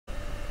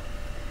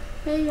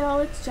Hey y'all,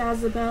 it's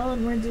Jazabelle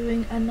and we're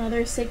doing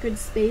another Sacred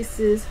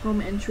Spaces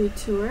home entry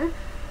tour.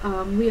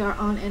 We are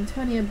on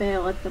Antonia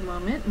Bayle at the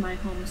moment, my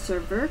home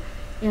server,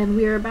 and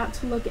we are about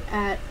to look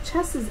at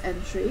Chess's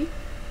entry.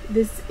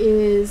 This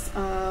is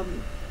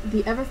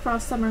the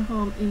Everfrost summer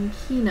home in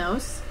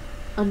Qeynos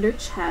under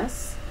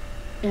Chess,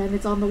 and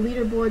it's on the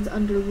leaderboards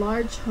under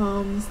large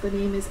homes. The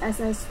name is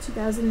SS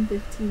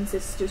 2015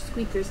 Sister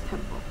Squeaker's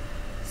Temple.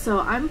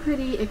 So I'm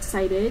pretty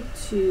excited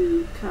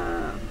to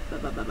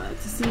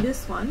see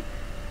this one.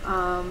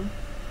 I've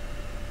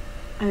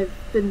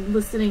been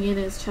listening in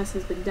as Chess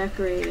has been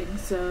decorating,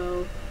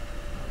 so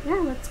yeah,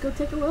 let's go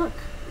take a look.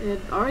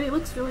 It already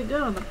looks really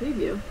good on the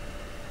preview.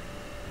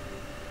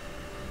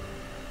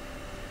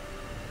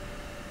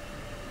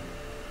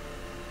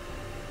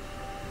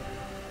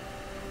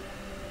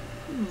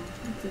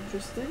 That's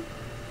interesting.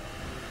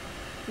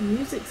 The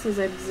music says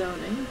I'm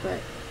zoning, but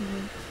my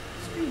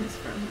screen is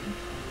frozen.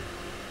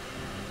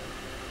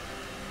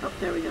 Oh,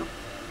 there we go.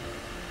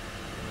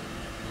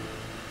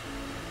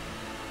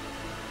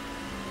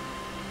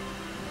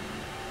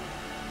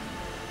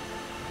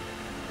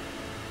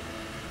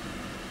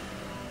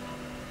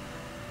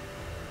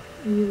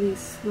 Really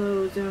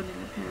slow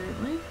zoning,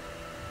 apparently.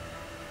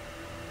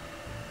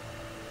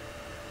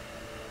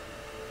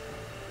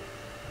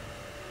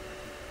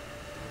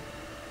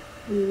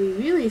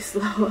 Really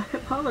slow. I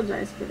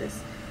apologize for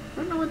this. I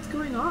don't know what's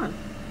going on.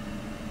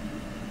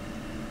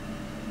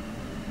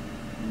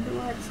 I wonder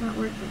why it's not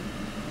working.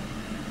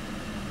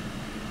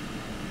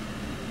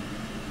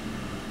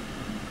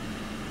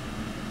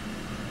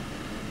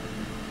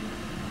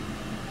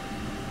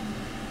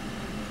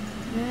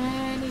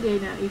 Any day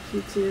now,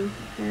 EQ2.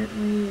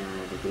 Apparently,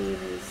 the game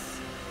is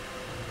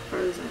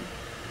frozen.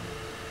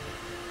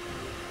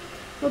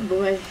 Oh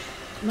boy,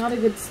 not a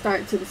good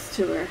start to this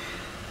tour.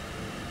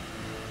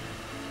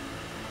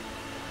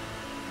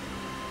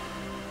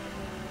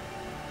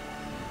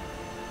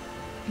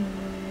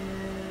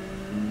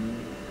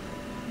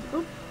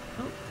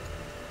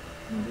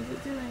 What is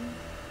it doing?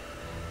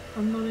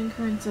 Unloading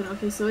current zone.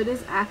 Okay, so it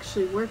is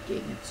actually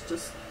working. It's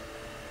just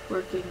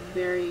working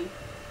very...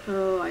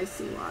 Oh, I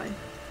see why.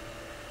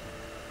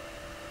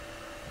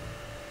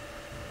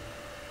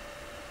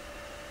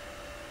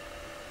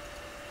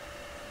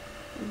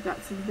 I've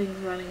got some things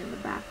running in the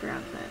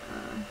background that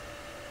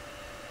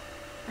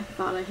I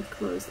thought I had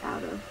closed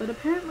out of, but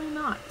apparently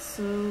not.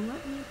 So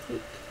let me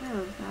take care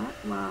of that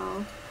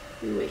while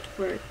we wait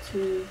for it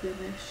to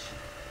finish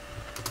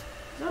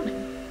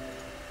zoning.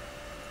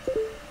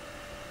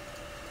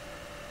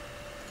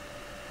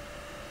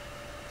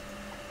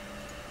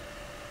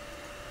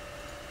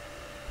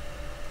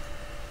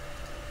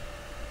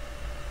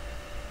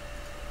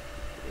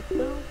 There we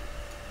go.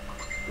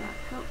 That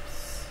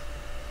helps.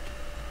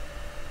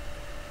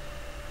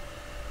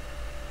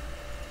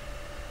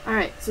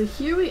 Alright, so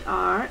here we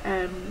are,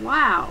 and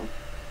wow!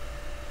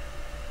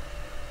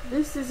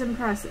 This is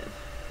impressive.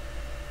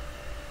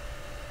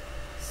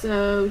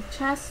 So,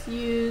 Chess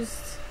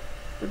used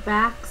the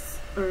backs,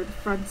 or the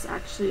fronts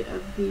actually,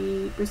 of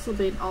the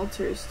bristlebane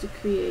altars to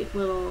create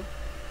little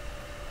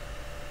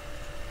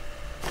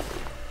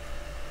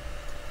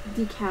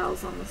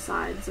decals on the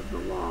sides of the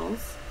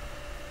walls.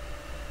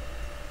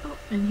 Oh,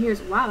 and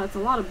here's, wow, that's a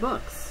lot of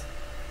books.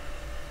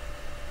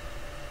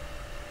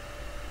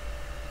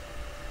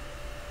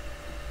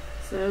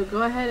 So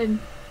go ahead and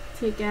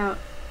take out,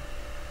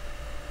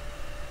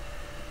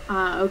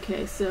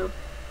 okay, so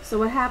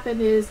what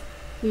happened is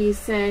he's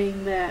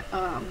saying that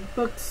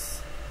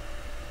books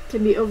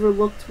can be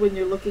overlooked when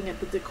you're looking at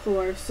the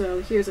decor,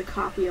 so here's a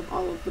copy of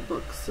all of the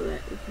books so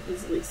that you can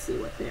easily see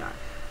what they are.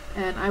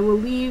 And I will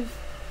leave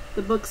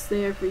the books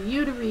there for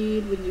you to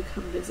read when you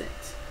come visit.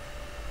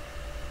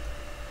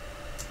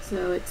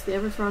 So it's the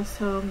Everfrost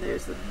home,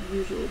 there's the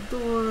usual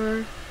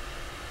door.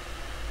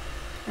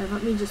 And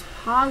let me just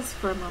pause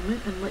for a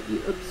moment and let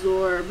you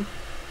absorb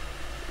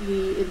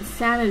the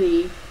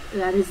insanity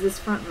that is this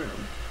front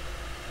room.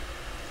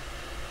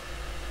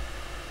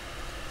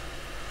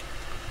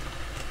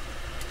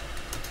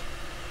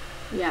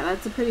 Yeah,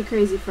 that's a pretty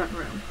crazy front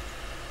room.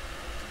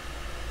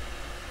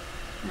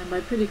 And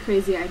by pretty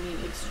crazy, I mean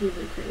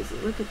extremely crazy.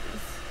 Look at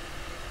this.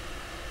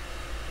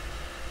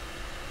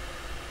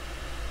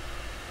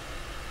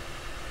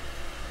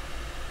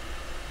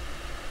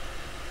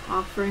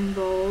 Offering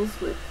bowls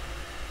with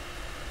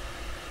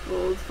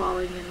gold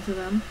falling into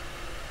them.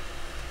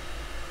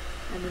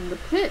 And then the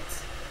pit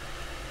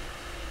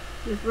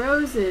with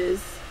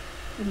roses.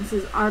 And this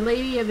is Our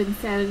Lady of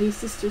Insanity,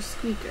 Sister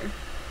Squeaker.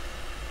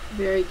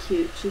 Very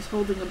cute. She's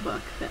holding a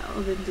book, the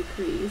Elven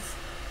Decrees.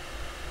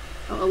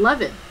 Oh,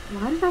 11.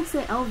 Why did I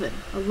say Elven?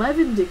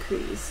 11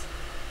 decrees.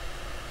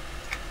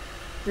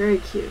 Very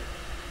cute.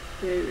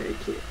 Very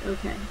cute.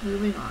 Okay,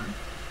 moving on.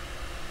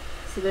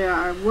 So there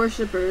are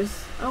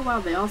worshippers. Oh wow,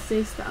 they all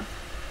say stuff.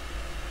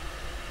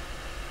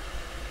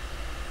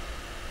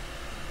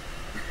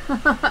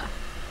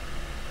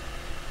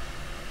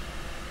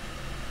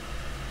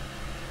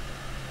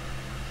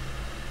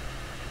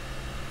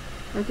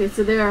 Okay,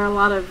 so there are a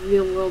lot of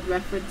real world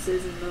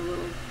references in the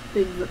little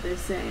things that they're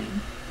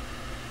saying.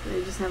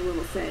 They just have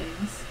little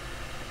sayings.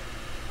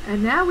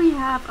 And now we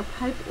have a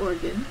pipe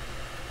organ.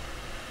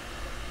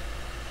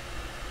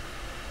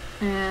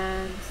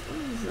 And let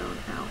me zone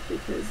out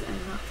because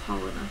I'm not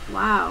tall enough.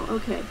 Wow,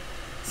 okay.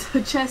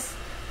 So Chest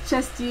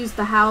used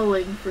the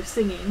howling for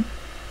singing.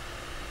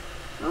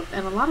 Oh,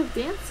 and a lot of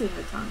dancing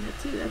with Tonga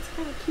too. That's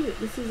kind of cute.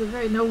 This is a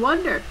very, no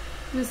wonder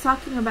he was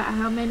talking about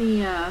how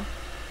many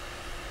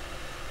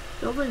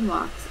building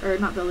blocks, or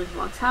not building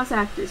blocks, house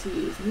actors he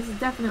used. And this is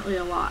definitely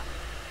a lot.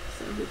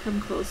 So we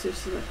come closer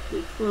so that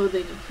the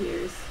clothing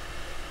appears.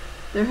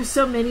 There are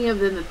so many of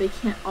them that they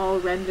can't all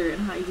render in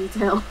high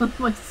detail on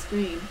my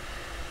screen.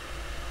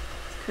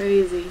 It's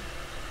crazy.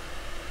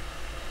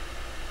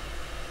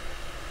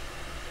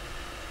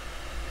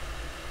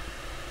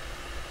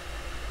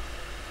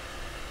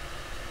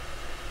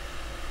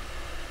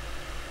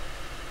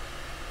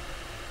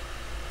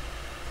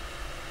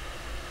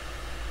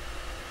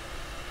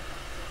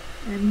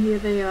 And here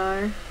they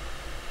are.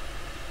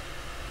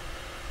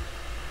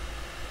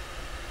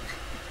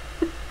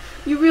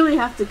 You really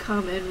have to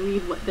come and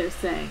read what they're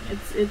saying.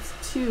 It's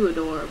too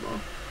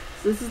adorable.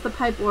 So this is the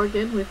pipe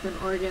organ with an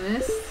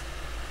organist.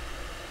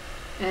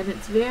 And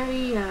it's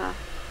very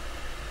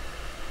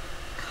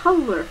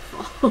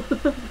colorful.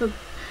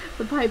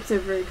 the pipes are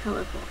very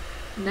colorful.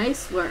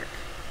 Nice work.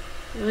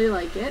 Really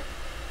like it.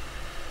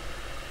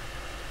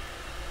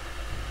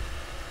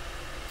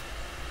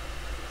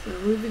 So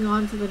moving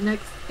on to the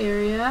next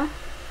area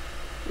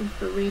with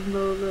the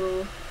rainbow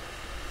little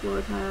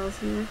floor tiles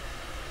here.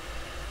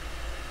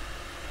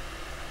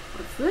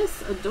 What's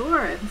this? A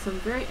door and some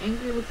very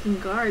angry looking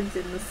guards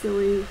in the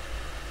silly...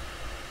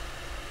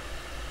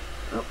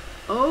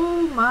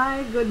 Oh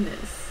my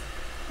goodness.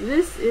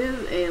 This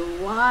is a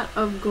lot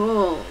of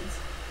gold.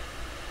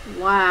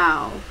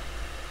 Wow.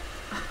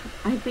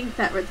 I think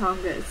that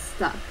Ratonga is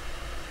stuck.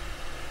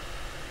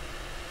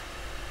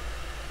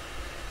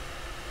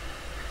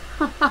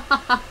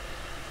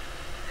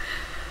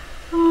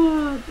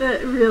 Oh,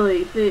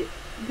 the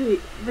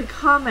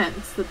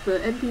comments that the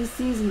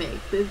NPCs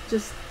make, they're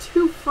just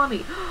too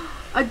funny.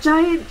 A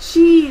giant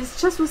cheese!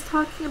 Chess was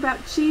talking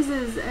about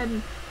cheeses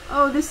and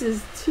oh, this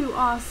is too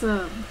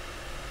awesome.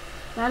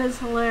 That is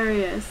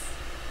hilarious.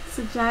 It's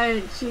a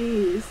giant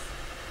cheese.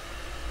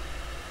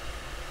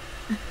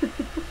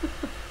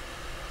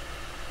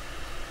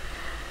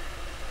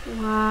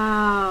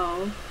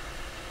 Wow.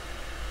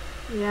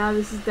 Yeah,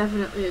 this is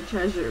definitely a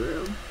treasure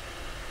room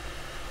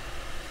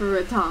for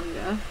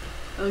Ratonga.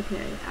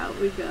 Okay, out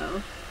we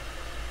go.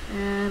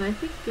 And I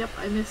think, yep,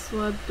 I missed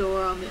one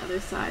door on the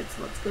other side,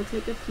 so let's go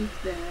take a peek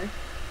there.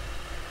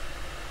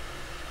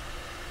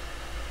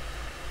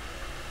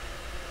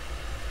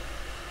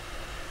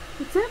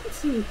 It's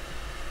empty.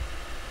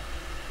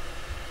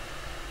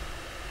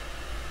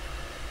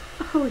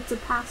 Oh, it's a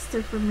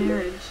pastor for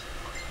marriage.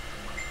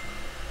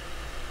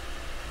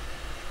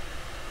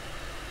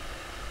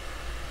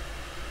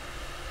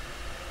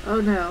 Oh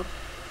no,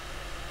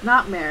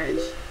 not marriage.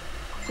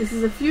 This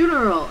is a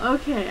funeral.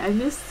 Okay, I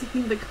missed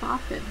seeing the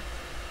coffin.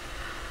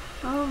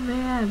 Oh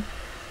man,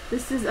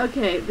 this is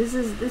okay. This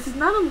is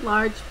not a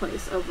large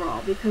place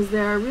overall because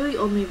there are really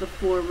only the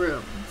 4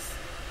 rooms: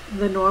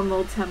 the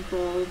normal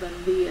temple,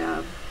 then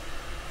the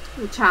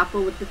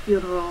chapel with the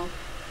funeral,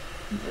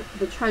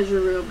 the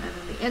treasure room, and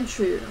then the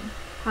entry room.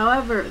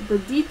 However, the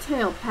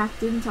detail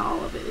packed into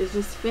all of it is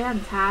just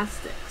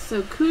fantastic.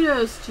 So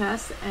kudos,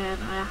 Chess,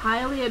 and I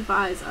highly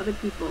advise other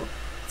people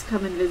to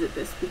come and visit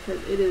this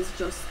because it is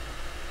just...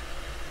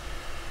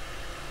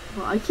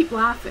 Well, I keep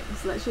laughing,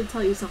 so that should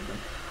tell you something.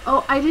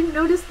 Oh, I didn't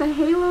notice the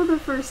halo the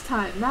first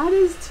time. That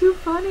is too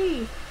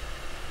funny.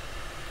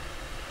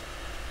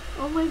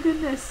 Oh my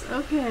goodness.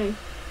 Okay.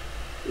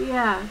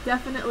 Yeah,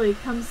 definitely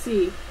come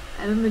see.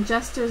 And then the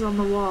gestures on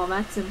the wall,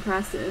 that's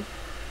impressive.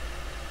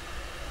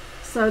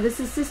 So this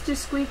is Sister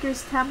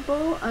Squeaker's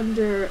temple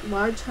under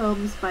Large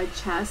Homes by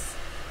Chess.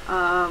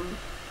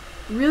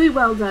 Really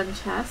well done,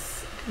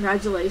 Chess.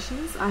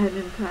 Congratulations. I am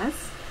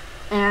impressed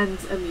and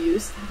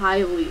amused,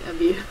 highly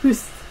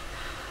amused.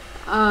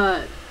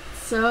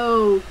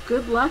 So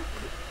good luck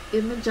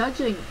in the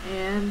judging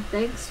and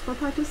thanks for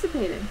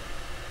participating.